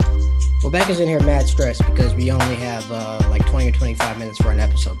Well, Becca's in here mad stressed because we only have like 20 or 25 minutes for an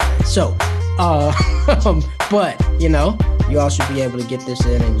episode today. So, but you all should be able to get this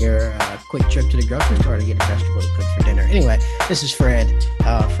in your quick trip to the grocery store to get a vegetable to cook for dinner. Anyway, this is Fred.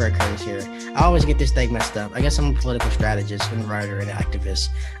 Fred Curtis here. I always get this thing messed up. I guess I'm a political strategist and writer and activist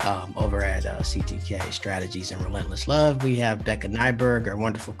over at CTK Strategies and Relentless Love. We have Becca Nyberg, our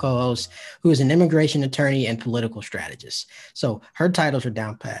wonderful co-host, who is an immigration attorney and political strategist. So her titles are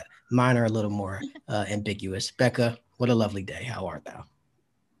down pat. Mine are a little more ambiguous. Becca, what a lovely day. How art thou?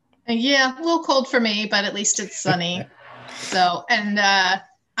 Yeah, a little cold for me, but at least it's sunny. So, and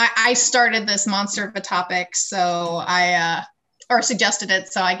I started this monster of a topic, so or suggested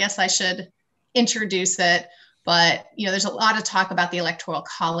it, so I guess I should introduce it. But, there's a lot of talk about the Electoral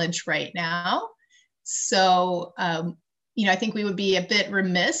College right now. So, I think we would be a bit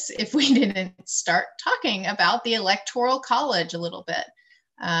remiss if we didn't start talking about the Electoral College a little bit.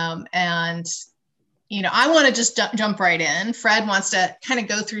 I want to just jump right in. Fred wants to kind of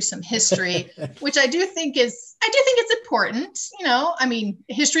go through some history, which I do think it's important.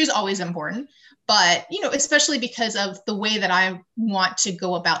 History is always important, but, especially because of the way that I want to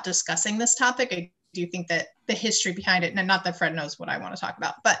go about discussing this topic. I do think that the history behind it, and not that Fred knows what I want to talk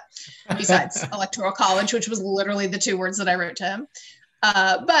about, but besides Electoral College, which was literally the 2 words that I wrote to him.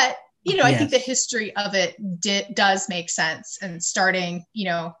 But yes. I think the history of it does make sense. And starting,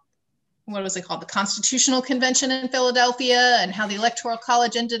 what was it called? The Constitutional Convention in Philadelphia, and how the Electoral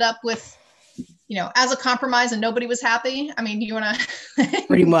College ended up with, as a compromise, and nobody was happy. I mean, you want to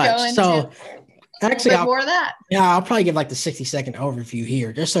pretty much. So actually, more of that. Yeah, I'll probably give like the 60-second overview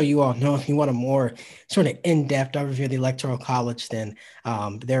here, just so you all know. If you want a more sort of in-depth overview of the Electoral College, then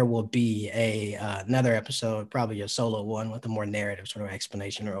there will be another episode, probably a solo one, with a more narrative sort of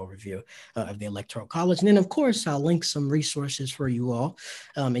explanation or overview of the Electoral College. And then, of course, I'll link some resources for you all,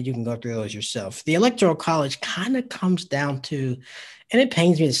 and you can go through those yourself. The Electoral College kind of comes down to, and it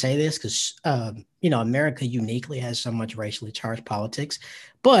pains me to say this because, America uniquely has so much racially charged politics.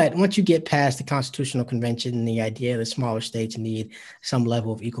 But once you get past the Constitutional Convention and the idea that smaller states need some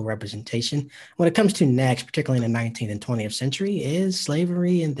level of equal representation, what it comes to next, particularly in the 19th and 20th century, is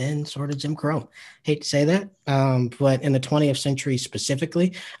slavery and then sort of Jim Crow. Hate to say that, but in the 20th century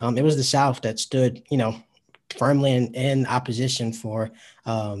specifically, it was the South that stood, firmly in opposition for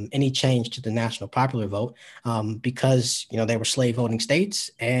any change to the national popular vote because, they were slave voting states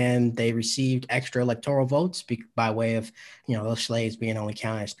and they received extra electoral votes by way of, those slaves being only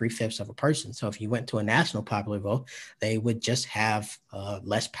counted as 3/5 of a person. So if you went to a national popular vote, they would just have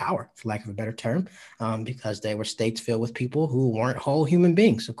less power, for lack of a better term, because they were states filled with people who weren't whole human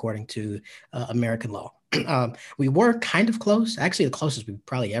beings, according to American law. We were kind of close, actually the closest we've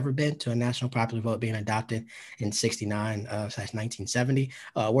probably ever been to a national popular vote being adopted in 1970,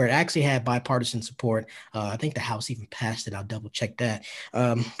 where it actually had bipartisan support. I think the House even passed it. I'll double check that.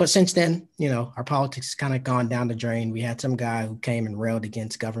 But since then, our politics has kind of gone down the drain. We had some guy who came and railed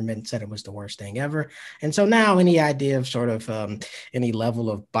against government and said it was the worst thing ever. And so now any idea of sort of any level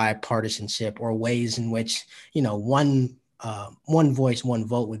of bipartisanship or ways in which, one voice, one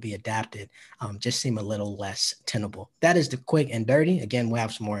vote would be adapted just seem a little less tenable. That is the quick and dirty. Again, we'll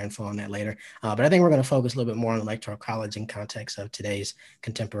have some more info on that later. But I think we're going to focus a little bit more on Electoral College in context of today's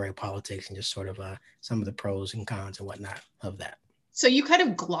contemporary politics and just sort of some of the pros and cons and whatnot of that. So you kind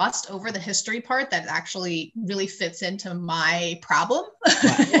of glossed over the history part that actually really fits into my problem.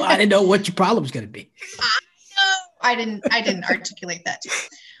 Well, I didn't know what your problem was going to be. I didn't articulate that too.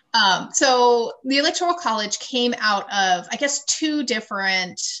 So the Electoral College came out of, I guess, 2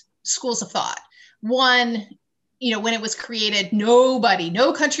 different schools of thought. One, when it was created, no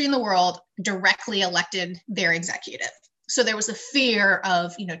country in the world directly elected their executive. So there was a fear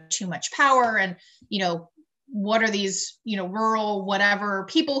of, too much power and, what are these, rural, whatever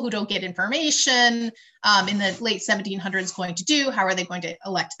people who don't get information in the late 1700s going to do? How are they going to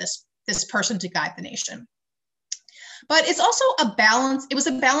elect this person to guide the nation? But it's also a balance. It was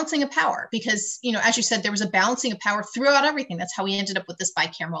a balancing of power because, as you said, there was a balancing of power throughout everything. That's how we ended up with this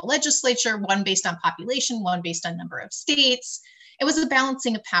bicameral legislature, one based on population, one based on number of states. It was a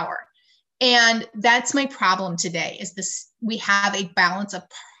balancing of power. And that's my problem today is this. We have a balance of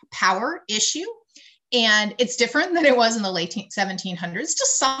power issue. And it's different than it was in the late 1700s to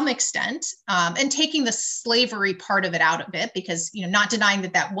some extent, and taking the slavery part of it out a bit because, not denying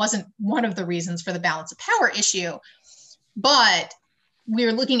that wasn't one of the reasons for the balance of power issue. But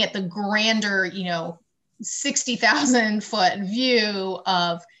we're looking at the grander, 60,000 foot view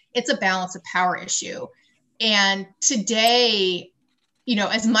of it's a balance of power issue. And today,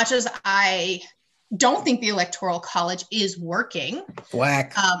 as much as I don't think the Electoral College is working.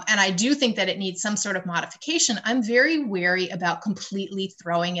 Whack. And I do think that it needs some sort of modification. I'm very wary about completely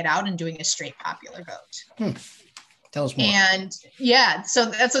throwing it out and doing a straight popular vote. Tell us more. And yeah, so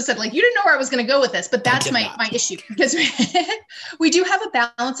that's what I said. Like, you didn't know where I was going to go with this, but that's my issue, because we do have a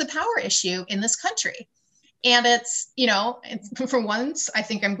balance of power issue in this country. And it's, for once, I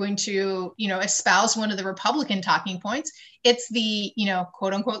think I'm going to, espouse one of the Republican talking points. It's the,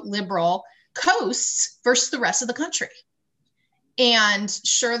 quote unquote, liberal coasts versus the rest of the country. And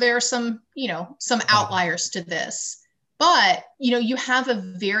sure, there are some outliers to this, but, you have a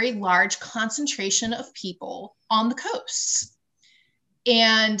very large concentration of people on the coasts.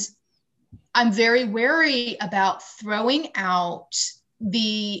 And I'm very wary about throwing out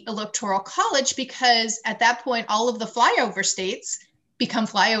the Electoral College, because at that point, all of the flyover states become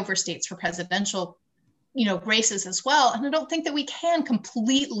flyover states for presidential, races as well. And I don't think that we can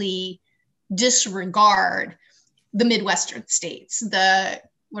completely disregard the Midwestern states, the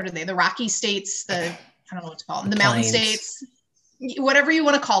Rocky states, I don't know what to call them, the mountain states, whatever you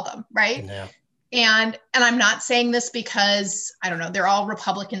want to call them, right? Yeah. And I'm not saying this because, I don't know, they're all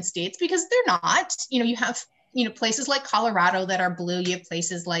Republican states, because they're not. You have, places like Colorado that are blue. You have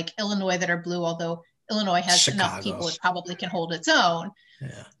places like Illinois that are blue, although Illinois has enough people, it probably can hold its own.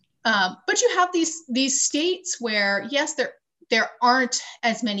 Yeah. But you have these states where, yes, there aren't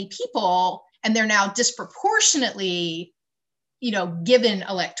as many people, and they're now disproportionately, given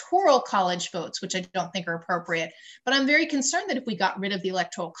Electoral College votes, which I don't think are appropriate. But I'm very concerned that if we got rid of the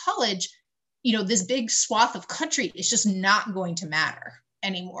Electoral College, this big swath of country is just not going to matter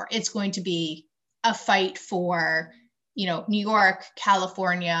anymore. It's going to be a fight for, New York,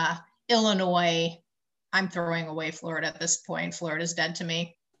 California, Illinois. I'm throwing away Florida at this point. Florida's dead to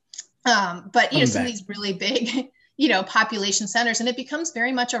me. But, some of these really big, population centers, and it becomes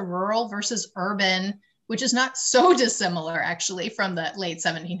very much a rural versus urban, which is not so dissimilar actually from the late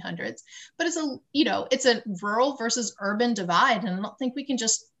 1700s, but it's a rural versus urban divide. And I don't think we can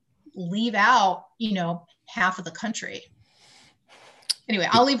just leave out, half of the country. Anyway,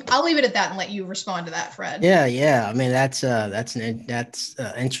 I'll leave it at that and let you respond to that, Fred. Yeah. I mean, that's an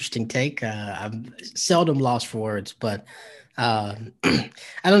interesting take. I'm seldom lost for words, but I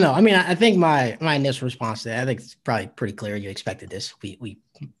don't know. I mean, I think my initial response to that, I think it's probably pretty clear. You expected this. We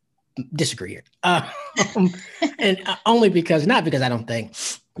disagree here, and not because I don't think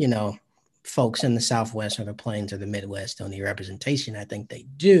folks in the Southwest or the Plains or the Midwest don't need representation. I think they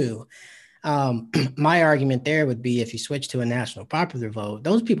do. My argument there would be, if you switch to a national popular vote,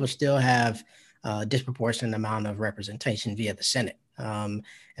 those people still have a disproportionate amount of representation via the Senate.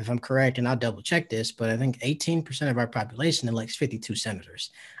 If I'm correct, and I'll double check this, but I think 18% of our population elects 52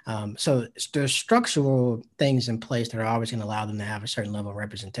 senators. So there's structural things in place that are always going to allow them to have a certain level of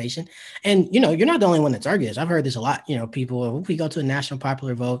representation. And, you're not the only one that's argued this. I've heard this a lot. People, if we go to a national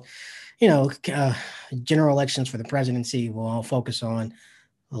popular vote, general elections for the presidency will all focus on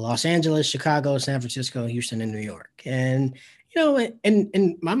Los Angeles, Chicago, San Francisco, Houston, and New York. And,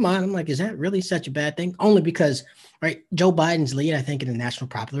 in my mind, I'm like, is that really such a bad thing? Only because, right, Joe Biden's lead, I think, in the national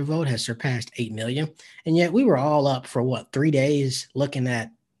popular vote has surpassed 8 million. And yet we were all up for 3 days looking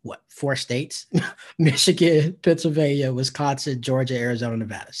at 4 states, Michigan, Pennsylvania, Wisconsin, Georgia, Arizona,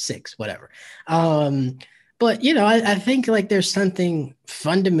 Nevada, 6, whatever. But, I think like there's something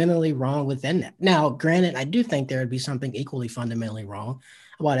fundamentally wrong within that. Now, granted, I do think there would be something equally fundamentally wrong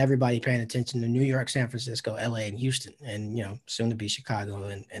about everybody paying attention to New York, San Francisco, LA, and Houston, and, soon to be Chicago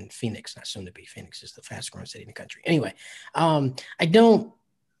and Phoenix. Not soon to be. Phoenix is the fastest growing city in the country. Anyway, I don't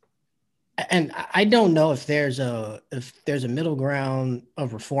know if there's a middle ground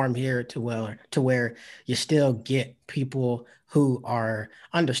of reform here to where you still get people who are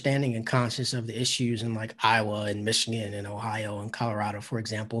understanding and conscious of the issues in like Iowa and Michigan and Ohio and Colorado, for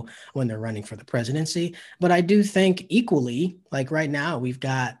example, when they're running for the presidency. But I do think equally, like right now, we've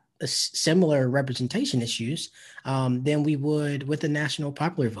got a similar representation issues than we would with the national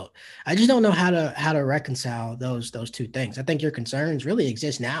popular vote. I just don't know how to reconcile those two things. I think your concerns really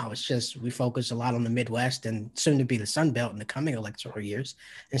exist now. It's just we focus a lot on the Midwest and soon to be the Sun Belt in the coming electoral years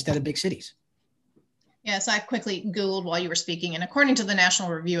instead of big cities. Yes, I quickly Googled while you were speaking, and according to the National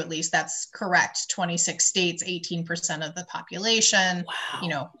Review, at least, that's correct. 26 states, 18% of the population.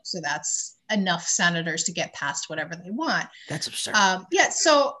 Wow. So that's enough senators to get past whatever they want. That's absurd.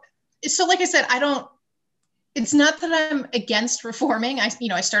 So like I said, it's not that I'm against reforming. I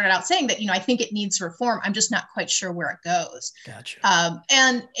started out saying that, I think it needs reform. I'm just not quite sure where it goes. Gotcha.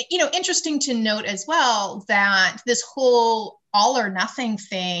 And, interesting to note as well that this whole all or nothing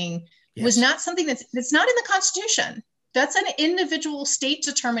thing was not something that's not in the Constitution. That's an individual state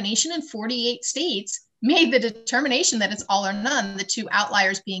determination, and 48 states made the determination that it's all or none, the two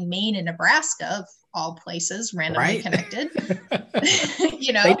outliers being Maine and Nebraska, of all places, randomly Right? connected. They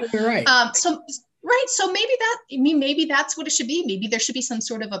do it right. So right, so maybe that's what it should be. Maybe there should be some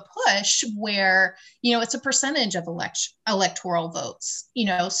sort of a push where it's a percentage of electoral votes.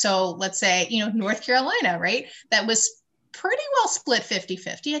 So let's say North Carolina, right, that was pretty well split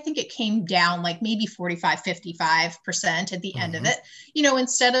 50-50. I think it came down like maybe 45-55% at the end of it.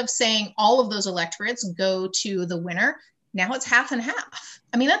 Instead of saying all of those electorates go to the winner, now it's half and half.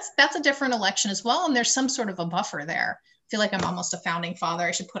 I mean, that's a different election as well, and there's some sort of a buffer there. I feel like I'm almost a founding father.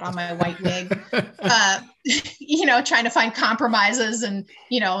 I should put on my white wig. Trying to find compromises and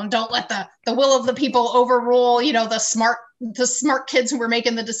don't let the will of the people overrule the smart kids who were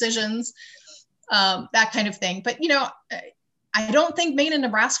making the decisions. That kind of thing. But, I don't think Maine and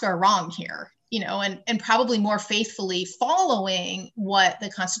Nebraska are wrong here, and probably more faithfully following what the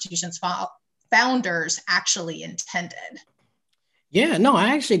Constitution's founders actually intended. Yeah, no,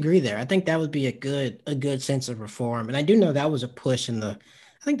 I actually agree there. I think that would be a good sense of reform. And I do know that was a push I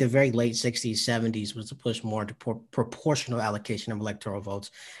think the very late 60s, 70s was a push more to proportional allocation of electoral votes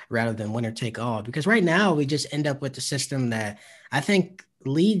rather than winner take all. Because right now we just end up with the system that I think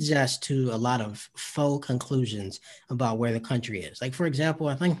leads us to a lot of faux conclusions about where the country is. Like, for example,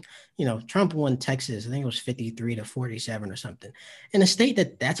 I think, Trump won Texas. I think it was 53-47 or something. In a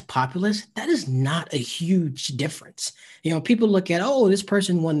state that's populous, that is not a huge difference. People look at, oh, this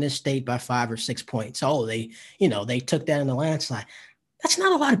person won this state by 5 or 6 points. Oh, they took that in the landslide. That's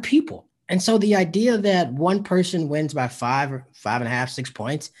not a lot of people. And so the idea that one person wins by 5 or 5.5, 6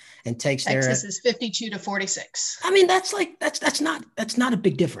 points and takes Texas is 52-46. I mean, that's not a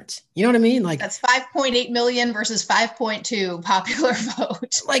big difference. You know what I mean? Like, that's 5.8 million versus 5.2 popular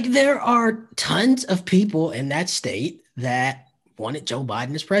vote. Like, there are tons of people in that state that wanted Joe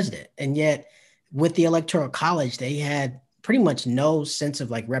Biden as president. And yet with the Electoral College, they had pretty much no sense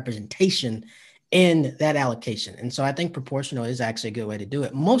of like representation in that allocation. And so I think proportional is actually a good way to do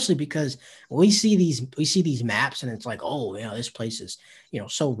it, mostly because we see these maps and it's like, oh, this place is,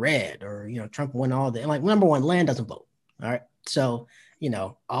 so red, or, Trump won all the, and like, number one, land doesn't vote. All right. So,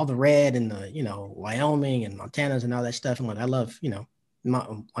 all the red and the, Wyoming and Montana's and all that stuff. And like, I love,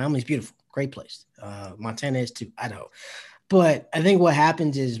 Wyoming's beautiful, great place. Montana is too, I know. But I think what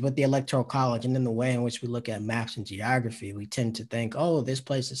happens is with the Electoral College and then the way in which we look at maps and geography, we tend to think, oh, this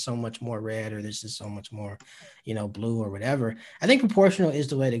place is so much more red, or this is so much more, blue or whatever. I think proportional is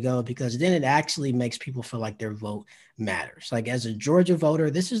the way to go, because then it actually makes people feel like their vote matters. Like, as a Georgia voter,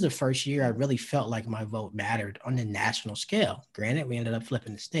 this is the first year I really felt like my vote mattered on the national scale. Granted, we ended up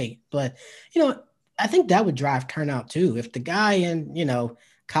flipping the state, but, I think that would drive turnout too. If the guy in,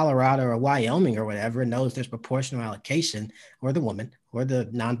 Colorado or Wyoming or whatever knows there's proportional allocation, or the woman or the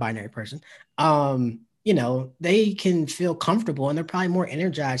non-binary person, they can feel comfortable and they're probably more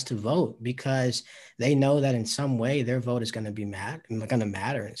energized to vote because they know that in some way their vote is going to be matter and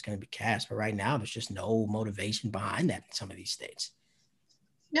it's going to be cast. But right now, there's just no motivation behind that in some of these states.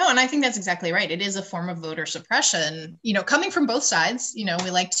 No, and I think that's exactly right. It is a form of voter suppression, coming from both sides. We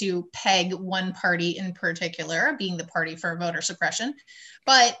like to peg one party in particular being the party for voter suppression.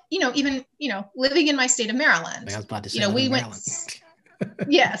 But, even, living in my state of Maryland, I was about to say, we Maryland.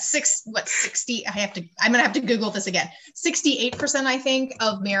 Yeah, 60, I'm going to have to Google this again. 68%, I think,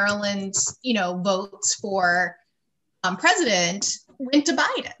 of Maryland's, votes for president went to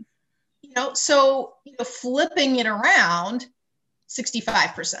Biden. So flipping it around,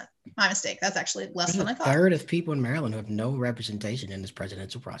 65%. My mistake. That's actually less than I thought. A third of people in Maryland who have no representation in this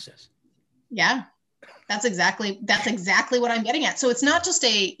presidential process. Yeah, that's exactly what I'm getting at. So it's not just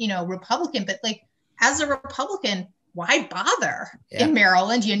a, Republican, but like, as a Republican, why bother in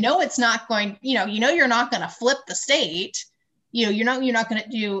Maryland? It's not going, you're not going to flip the state. You're not going to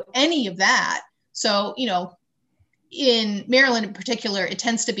do any of that. So, in Maryland in particular, it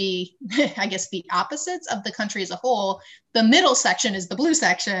tends to be, I guess, the opposites of the country as a whole. The middle section is the blue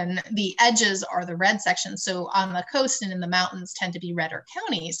section. The edges are the red section. So on the coast and in the mountains tend to be redder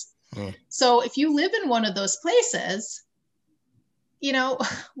counties. So if you live in one of those places,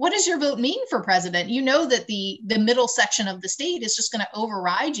 what does your vote mean for president? That the middle section of the state is just going to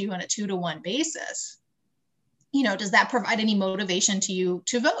override you on a 2-to-1 basis. Does that provide any motivation to you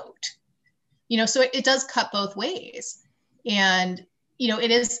to vote? So it does cut both ways. And,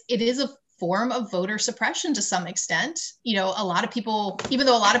 it is a form of voter suppression to some extent. A lot of people, even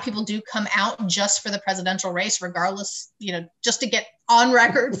though a lot of people do come out just for the presidential race, regardless, just to get on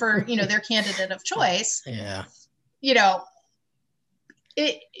record for, their candidate of choice. Yeah.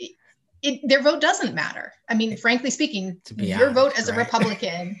 their vote doesn't matter. I mean, frankly speaking, To be your vote honest, as a right?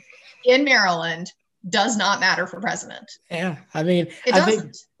 Republican in Maryland does not matter for president. Yeah, I mean, It I think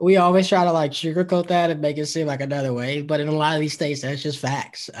doesn't. we always try to like sugarcoat that and make it seem like another way, but in a lot of these states, that's just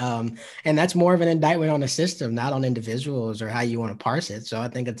facts. And that's more of an indictment on the system, not on individuals or how you want to parse it. So I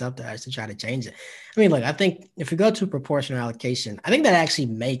think it's up to us to try to change it. I mean, look, I think if we go to proportional allocation, I think that actually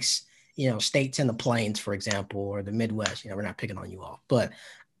makes, states in the plains, for example, or the Midwest, we're not picking on you all, but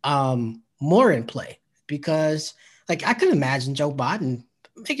more in play because like I could imagine Joe Biden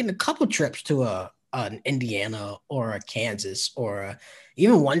making a couple trips to an Indiana or a Kansas or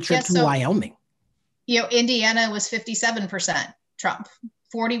even one Yeah. trip to So, Wyoming. Indiana was 57% Trump,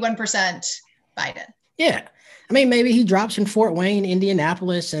 41% Biden. Yeah. I mean, maybe he drops in Fort Wayne,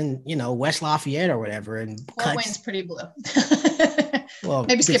 Indianapolis, and West Lafayette or whatever, and Fort Wayne's cuts. pretty blue. Well,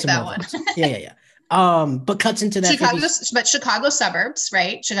 Maybe get skip some more that one. votes. Yeah, yeah, yeah. But cuts into that 50. Chicago suburbs,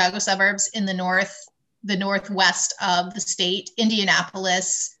 right? Chicago suburbs in the northwest of the state,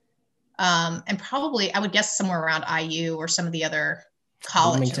 Indianapolis, and probably I would guess somewhere around IU or some of the other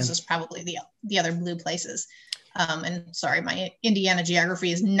colleges Bloomington. is probably the other blue places. And sorry, my Indiana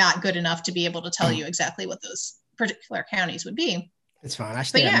geography is not good enough to be able to tell you exactly what those particular counties would be. It's fine. I But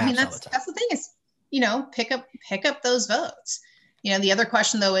stare at yeah, I mean maps all the time. that's the thing is, pick up those votes. The other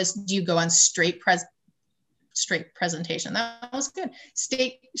question though is, do you go on straight presentation? That was good.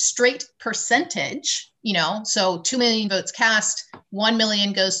 Straight percentage, so 2 million votes cast, 1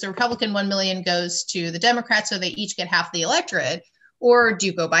 million goes to the Republican, 1 million goes to the Democrat, so they each get half the electorate. Or do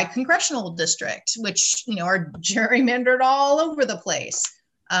you go by congressional district, which are gerrymandered all over the place?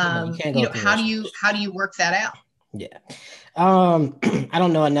 No, you can't go How do congressional you work that out? Yeah. I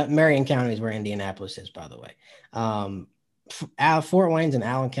don't know enough. Marion County is where Indianapolis is, by the way. Fort Wayne's in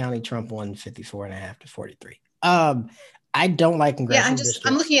Allen County. Trump won 54.5 to 43. I don't like Yeah, congressional I'm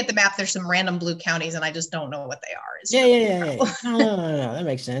districts. looking at the map. There's some random blue counties, and I just don't know what they are. Is Yeah, really yeah, the yeah, yeah. problem. No, no, no, no, that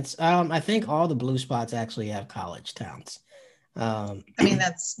makes sense. I think all the blue spots actually have college towns. Um, I mean,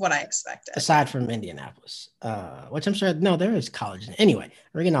 that's what I expected. aside from Indianapolis, which I'm sure no, there is college. Anyway,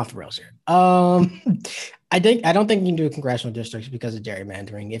 we're getting off the rails here. I don't think you can do congressional districts because of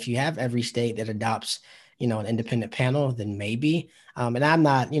gerrymandering. If you have every state that adopts, an independent panel, then maybe. And I'm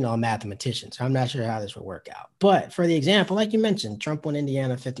not, a mathematician, so I'm not sure how this will work out. But for the example, like you mentioned, Trump won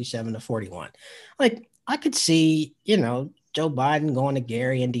Indiana 57 to 41. Like I could see, Joe Biden going to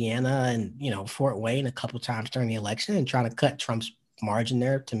Gary, Indiana, and Fort Wayne a couple times during the election and trying to cut Trump's margin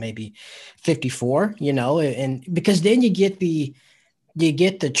there to maybe 54, and because then you get the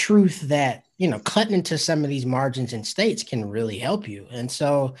truth that, cutting into some of these margins in states can really help you. And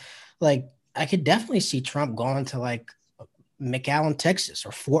so, like, I could definitely see Trump going to like McAllen, Texas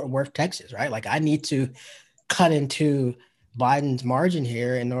or Fort Worth, Texas, right? Like, I need to cut into Biden's margin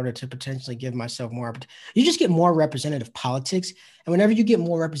here in order to potentially give myself more. You just get more representative politics. And whenever you get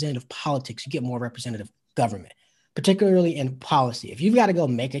more representative politics, you get more representative government, particularly in policy. If you've got to go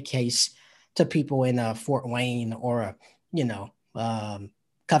make a case to people in Fort Wayne or, you know,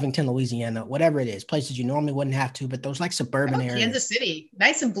 Covington, Louisiana, whatever it is, places you normally wouldn't have to, but those like How suburban about areas. Kansas City?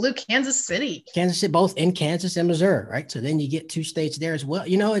 Nice and blue Kansas City. Kansas City, both in Kansas and Missouri, right? So then you get two states there as well.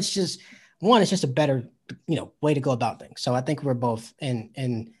 It's just one, it's just a better, way to go about things. So I think we're both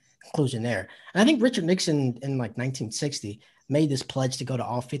in conclusion there. And I think Richard Nixon in like 1960 made this pledge to go to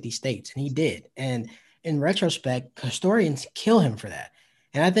all 50 states, and he did. And in retrospect, historians kill him for that.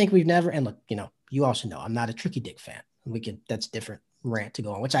 And I think we've never, and look, you also know I'm not a Tricky Dick fan. That's different rant to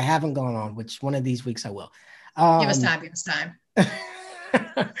go on, which I haven't gone on, which one of these weeks I will. Give us Um, time. Give us time.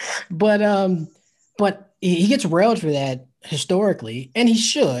 but he gets railed for that historically, and he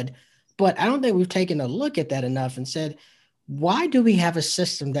should. But I don't think we've taken a look at that enough and said, why do we have a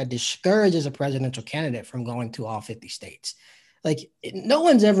system that discourages a presidential candidate from going to all 50 states? Like, no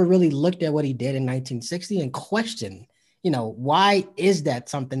one's ever really looked at what he did in 1960 and questioned, why is that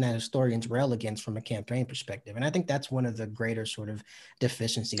something that historians rail against from a campaign perspective? And I think that's one of the greater sort of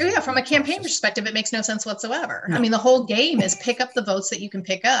deficiencies Oh, of yeah, the from a electoral campaign system. perspective, it makes no sense whatsoever. I No. mean, the whole game is pick up the votes that you can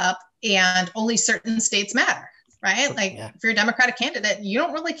pick up, and only certain states matter, right? Like, Yeah. if you're a Democratic candidate, you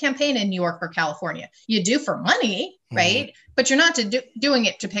don't really campaign in New York or California. You do for money, Mhm. right? But you're not doing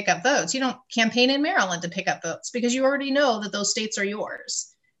it to pick up votes. You don't campaign in Maryland to pick up votes because you already know that those states are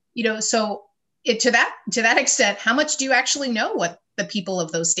yours. So to that extent, how much do you actually know what the people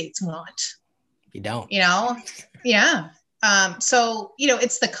of those states want? You don't. Yeah. So,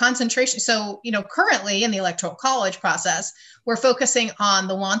 it's the concentration. So, currently in the electoral college process, we're focusing on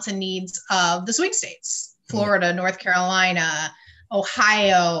the wants and needs of the swing states, Florida, North Carolina,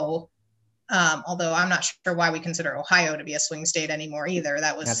 Ohio. Although I'm not sure why we consider Ohio to be a swing state anymore either.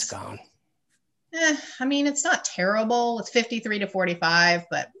 That's gone. I mean, it's not terrible. It's 53 to 45,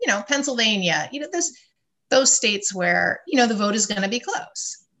 but Pennsylvania, this those states where the vote is going to be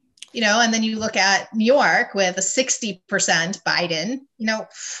close. And then you look at New York with a 60% Biden. Why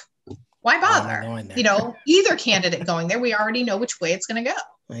Why am I bother? going there? Either candidate going there, we already know which way it's going to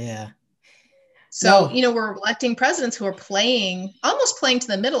go. Yeah. So, No. we're electing presidents who are almost playing to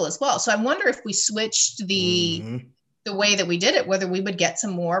the middle as well. So I wonder if we switched Mhm. the way that we did it, whether we would get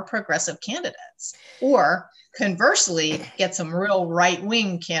some more progressive candidates or conversely get some real right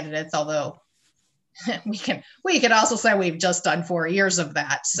wing candidates, although we could also say we've just done 4 years of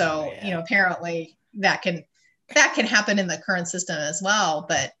that. Oh So, yeah. apparently that can happen in the current system as well.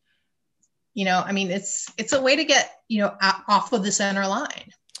 But, I mean, it's a way to get, off of the center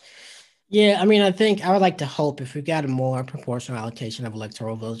line. Yeah, I mean, I think I would like to hope if we got a more proportional allocation of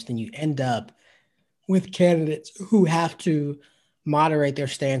electoral votes, then you end up with candidates who have to moderate their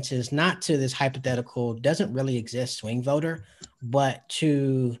stances, not to this hypothetical, doesn't really exist swing voter, but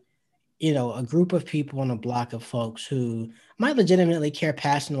to a group of people and a block of folks who might legitimately care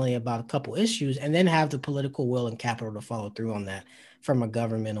passionately about a couple issues and then have the political will and capital to follow through on that from a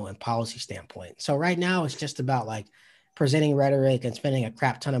governmental and policy standpoint. So right now it's just about like presenting rhetoric and spending a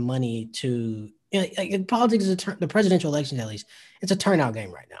crap ton of money to like, politics is the presidential elections at least. It's a turnout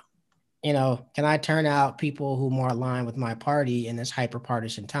game right now. Can I turn out people who more align with my party in this hyper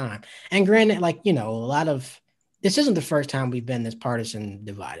partisan time? And granted, like, a lot of this isn't the first time we've been this partisan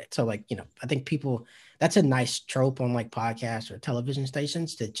divided. So, like, I think that's a nice trope on like podcasts or television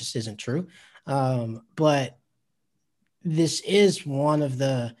stations that just isn't true. But this is one of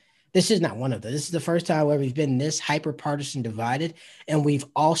the this is not one of the this is the first time where we've been this hyper partisan divided, and we've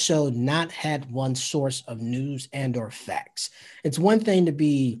also not had one source of news and or facts. It's one thing to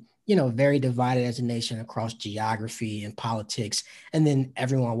be very divided as a nation across geography and politics, and then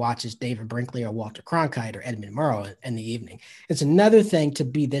everyone watches David Brinkley or Walter Cronkite or Edmund Murrow in the evening. It's another thing to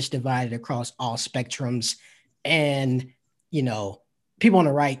be this divided across all spectrums, and you know people on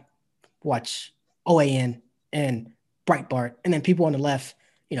the right watch OAN and Breitbart, and then people on the left,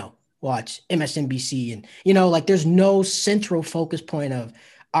 watch MSNBC, and like there's no central focus point of,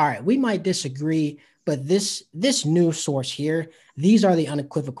 all right, we might disagree, but this news source here, these are the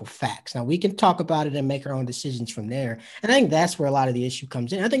unequivocal facts. Now we can talk about it and make our own decisions from there, and I think that's where a lot of the issue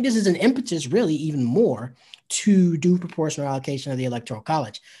comes in. I think this is an impetus, really, even more to do proportional allocation of the electoral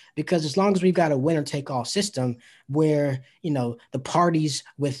college, because as long as we've got a winner take all system where the parties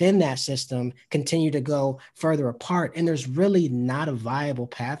within that system continue to go further apart, and there's really not a viable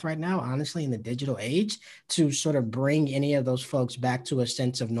path right now, honestly, in the digital age, to sort of bring any of those folks back to a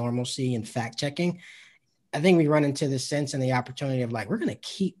sense of normalcy and fact checking. I think we run into this sense and the opportunity of like, we're going to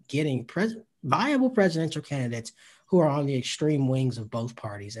keep getting viable presidential candidates who are on the extreme wings of both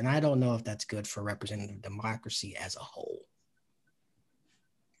parties, and I don't know if that's good for representative democracy as a whole.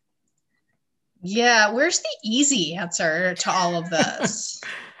 Yeah, where's the easy answer to all of this?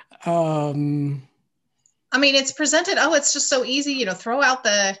 um I mean, it's presented, oh, it's just so easy, throw out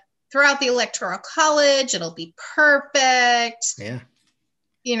the electoral college, it'll be perfect. yeah,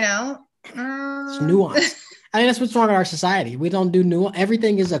 You know? it's Mm, nuanced. I mean, that's what's wrong with our society. We don't do nuance.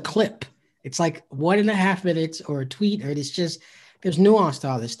 Everything is a clip. It's like 1.5 minutes or a tweet, or it's just there's nuance to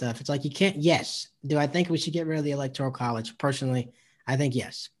all this stuff. It's like you can't. Yes, do I think we should get rid of the electoral college? Personally, I think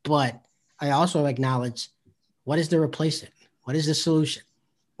yes, but I also acknowledge what is the replacement? What is the solution?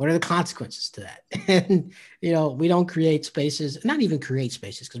 What are the consequences to that? And we don't create spaces, not even create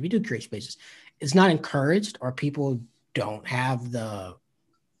spaces, because we do create spaces. It's not encouraged, or people don't have the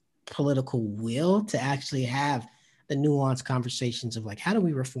political will to actually have the nuanced conversations of like, how do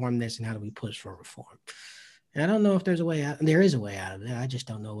we reform this and how do we push for reform? And I don't know if there's a way out. There is a way out of it. I just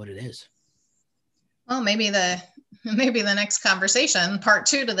don't know what it is. well, maybe the next conversation, part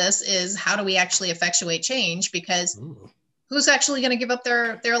two to this, is how do we actually effectuate change? Because Ooh. who's actually going to give up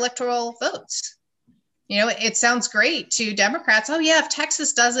their electoral votes? It sounds great to Democrats. Oh yeah, if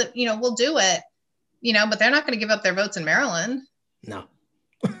Texas does it, we'll do it. But they're not going to give up their votes in Maryland. No.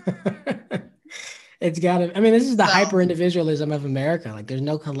 It's got to, I mean, this is the So hyper individualism of America. Like, there's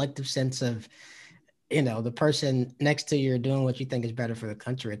no collective sense of, the person next to you doing what you think is better for the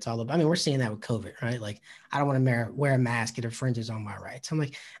country. It's all about, I mean, we're seeing that with COVID, right? Like, I don't want to wear a mask, it infringes on my rights. I'm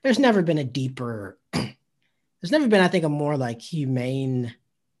like, there's never been a deeper, there's never been, I think, a more like humane,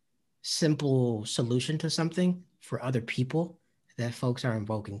 simple solution to something for other people that folks are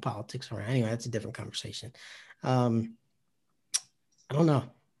invoking politics around. Anyway, that's a different conversation. Um, I don't know.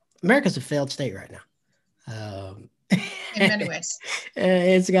 America's a failed state right now. in many ways.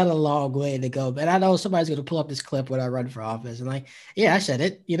 It's got a long way to go, but I know somebody's going to pull up this clip when I run for office, and like, yeah, I said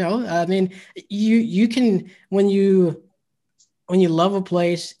it. I mean, you can when you love a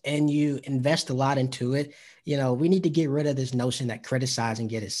place and you invest a lot into it, we need to get rid of this notion that criticizing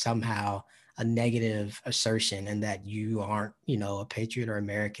it is somehow a negative assertion and that you aren't, a patriot or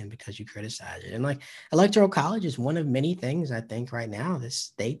American because you criticize it. And like electoral college is one of many things I think right now that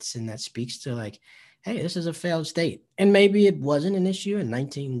states and that speaks to like, hey, this is a failed state. And maybe it wasn't an issue in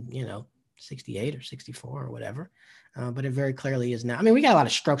 1968 or 64 or whatever. But it very clearly is now. I mean, we got a lot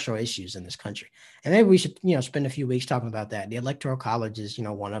of structural issues in this country. And maybe we should, spend a few weeks talking about that. The electoral college is,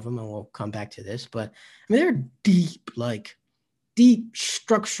 one of them, and we'll come back to this. But I mean, there are deep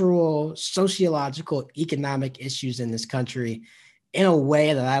structural, sociological, economic issues in this country in a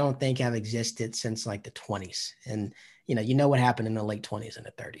way that I don't think have existed since like the 20s. And what happened in the late 20s and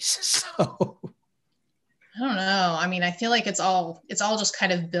the 30s. So I don't know. I mean, I feel like it's all just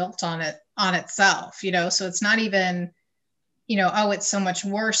kind of built on itself, so it's not even, oh, it's so much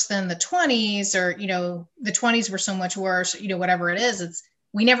worse than the 20s, or, the 20s were so much worse, whatever it is. It's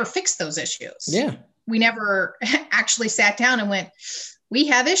we never fixed those issues. yeah. We never actually sat down and went, we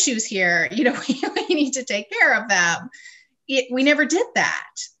have issues here, we need to take care of them. We never did that.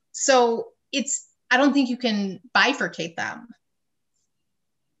 So I don't think you can bifurcate them.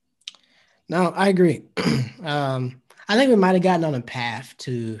 No, I agree. I think we might have gotten on a path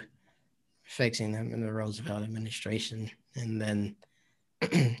to fixing them in the Roosevelt administration. And then,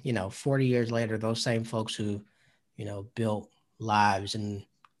 40 years later, those same folks who, built lives and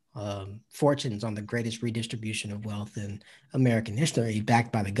fortunes on the greatest redistribution of wealth in American history,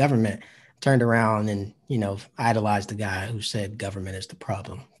 backed by the government, turned around and, idolized the guy who said government is the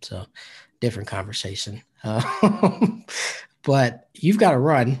problem. So different conversation. But you've got to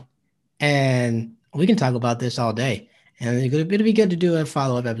run. And we can talk about this all day. And it'll be good to do a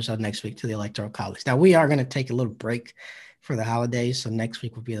follow-up episode next week to the Electoral College. Now, we are going to take a little break for the holidays. So next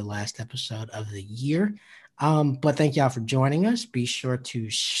week will be the last episode of the year. But thank y'all for joining us. Be sure to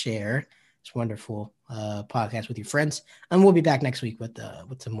share this wonderful podcast with your friends. And we'll be back next week with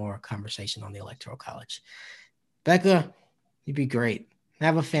some more conversation on the Electoral College. Becca, you'd be great.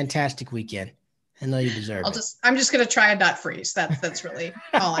 Have a fantastic weekend. I know you deserve it. I'm just going to try and not freeze. That's really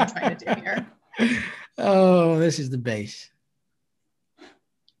all I'm trying to do here. Oh, this is the base.